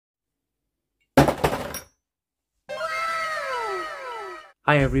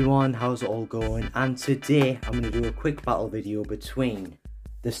Hi everyone, how's it all going? And today I'm going to do a quick battle video between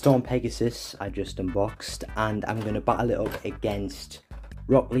the Storm Pegasus I just unboxed, and I'm going to battle it up against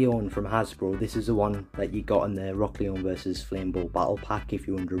Rock Leone from Hasbro. This is the one that you got in the Rock Leone vs Flame Bolt battle pack, if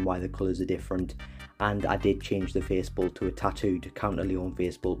you're wondering why the colours are different. And I did change the face bolt to a tattooed Counter Leone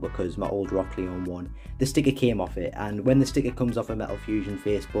face bolt because my old Rock Leone one, the sticker came off it, and when the sticker comes off a Metal Fusion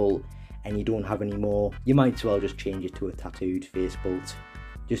face bolt and you don't have any more, you might as well just change it to a tattooed face bolt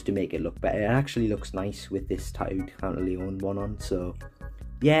just to make it look better. It actually looks nice with this tattooed Counter Leone one on. So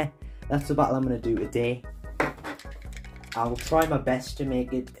yeah, that's the battle I'm going to do today. I'll try my best to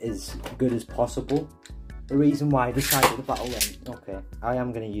make it as good as possible. The reason why I decided the battle then, okay, I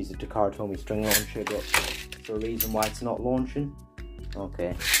am going to use the Takara Tomy string launcher, but the reason why it's not launching,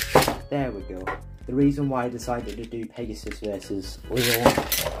 okay, there we go. The reason why I decided to do Pegasus versus Leone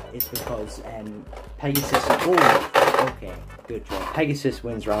is because Pegasus, okay, good job. Pegasus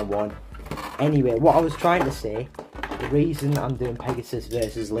wins round one. Anyway, what I was trying to say, the reason I'm doing Pegasus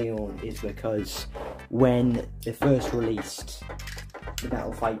versus Leone is because when they first released the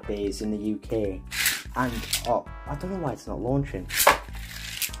Metal Fight Bays in the UK, and oh, I don't know why it's not launching.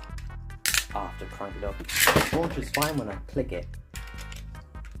 I have to crank it up. It launches fine when I click it.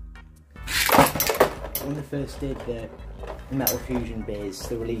 When they first did the Metal Fusion Bays,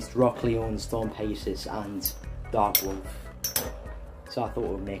 they released Rock Leone, Storm Pegasus and Dark Wolf. So I thought it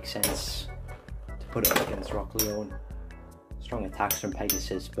would make sense to put it up against Rock Leone. Strong attacks from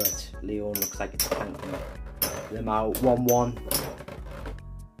Pegasus, but Leone looks like it's tanking them out 1-1.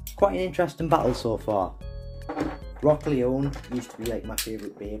 Quite an interesting battle so far. Rock Leone used to be like my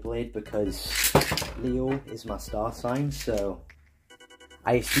favourite Beyblade because Leo is my star sign, so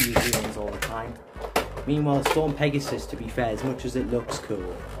I used to use Leones all the time. Meanwhile, Storm Pegasus, to be fair, as much as it looks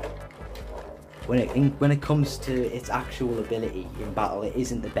cool, when it comes to its actual ability in battle, it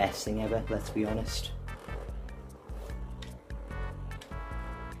isn't the best thing ever, let's be honest.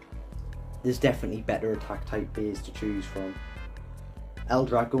 There's definitely better attack type bays to choose from. El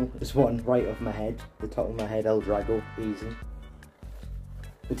Drago is one right off my head, the top of my head, El Drago, easy.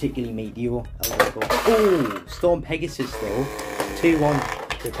 Particularly Meteor, El Drago. Oh, Storm Pegasus though,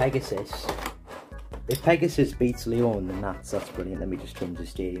 2-1 to Pegasus. If Pegasus beats Leone, then that's brilliant. Let me just change the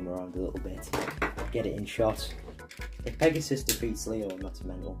stadium around a little bit, get it in shot. If Pegasus defeats Leone, that's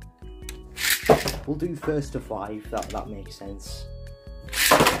mental. We'll do first to 5, that makes sense.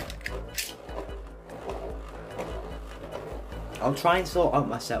 I'll try and sort out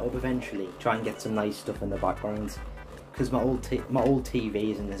my setup eventually, try and get some nice stuff in the background, because my old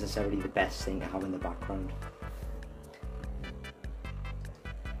TV isn't necessarily the best thing to have in the background.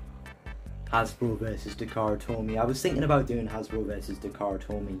 Hasbro versus Takara Tomy. I was thinking about doing Hasbro versus Takara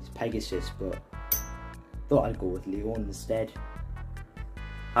Tomy's Pegasus, but thought I'd go with Leone instead.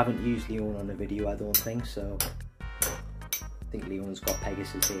 Haven't used Leone on a video, I don't think, so I think Leone's got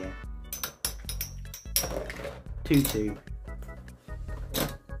Pegasus here. 2-2.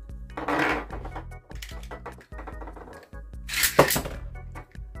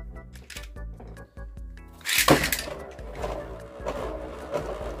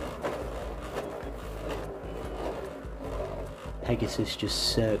 Pegasus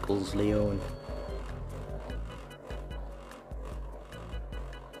just circles Leone.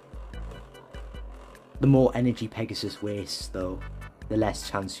 The more energy Pegasus wastes though, the less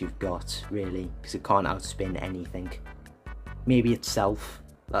chance you've got, really, because it can't outspin anything. Maybe itself,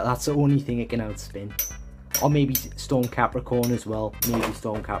 that's the only thing it can outspin. Or maybe Storm Capricorn as well, maybe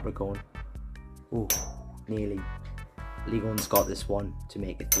Storm Capricorn. Oh, nearly. Leone's got this one to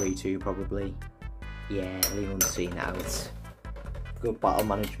make it 3-2 probably. Yeah, Leone's seen it out. Good battle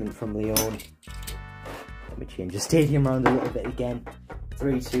management from Leone. Let me change the stadium around a little bit again.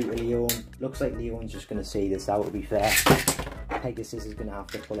 3-2 to Leone. Looks like Leone's just going to see this out, to be fair. Pegasus is going to have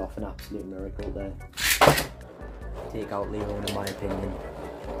to pull off an absolute miracle there. Take out Leone, in my opinion.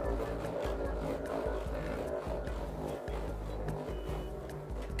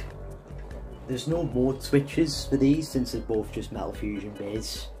 There's no mode switches for these since they're both just Metal Fusion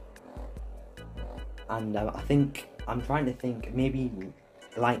Bays. And I'm trying to think, maybe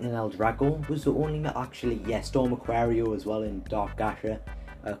Lightning El Drago was the only, actually, yeah, Storm Aquario as well in Dark Gasher.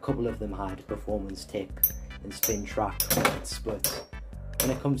 A couple of them had Performance Tip and Spin Track mods, but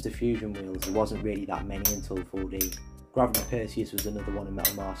when it comes to Fusion Wheels, there wasn't really that many until 4D. Gravity Perseus was another one in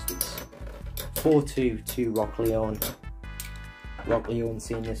Metal Masters. 4-2 to Rock Leone. Rock Leone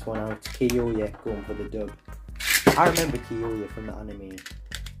seeing this one out. Kiyoya going for the dub. I remember Kiyoya from the anime.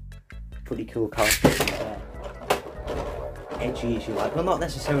 Pretty cool character to be fair. Edgy as you like. Well, not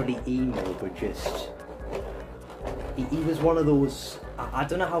necessarily emo, but just he was one of those, I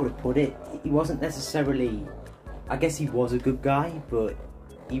don't know how to put it, he wasn't necessarily, I guess he was a good guy, but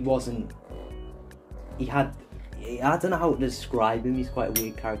he wasn't, I don't know how to describe him, he's quite a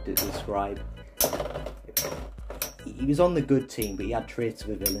weird character to describe. He was on the good team, but he had traits of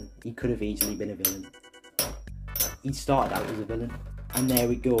a villain. He could have easily been a villain. He started out as a villain. And there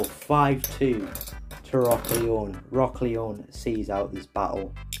we go, 5-2 to Rock Leone. Rock Leone sees out this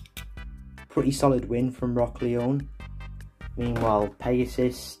battle. Pretty solid win from Rock Leone. Meanwhile,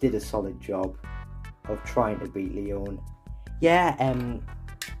 Pegasus did a solid job of trying to beat Leone. Yeah,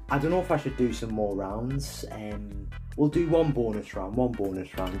 I don't know if I should do some more rounds. We'll do one bonus round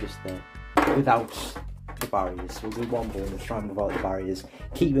just there, without the barriers. We'll do one bonus round without the barriers.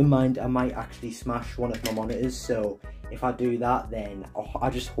 Keep in mind, I might actually smash one of my monitors, so if I do that, then I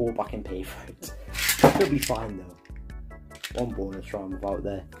just hope I can pay for it. It'll be fine though. One bonus round without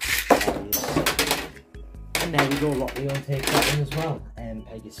the barriers. And there we go, Rock Leone takes that one as well.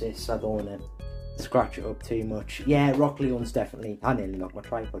 Pegasus, I don't want to scratch it up too much. Yeah, Rock Leone's definitely, I nearly knocked my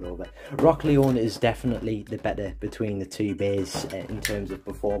tripod over. Rock Leone is definitely the better between the two bears in terms of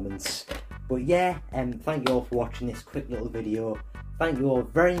performance. But yeah, thank you all for watching this quick little video. Thank you all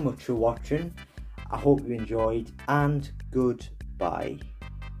very much for watching. I hope you enjoyed, and goodbye.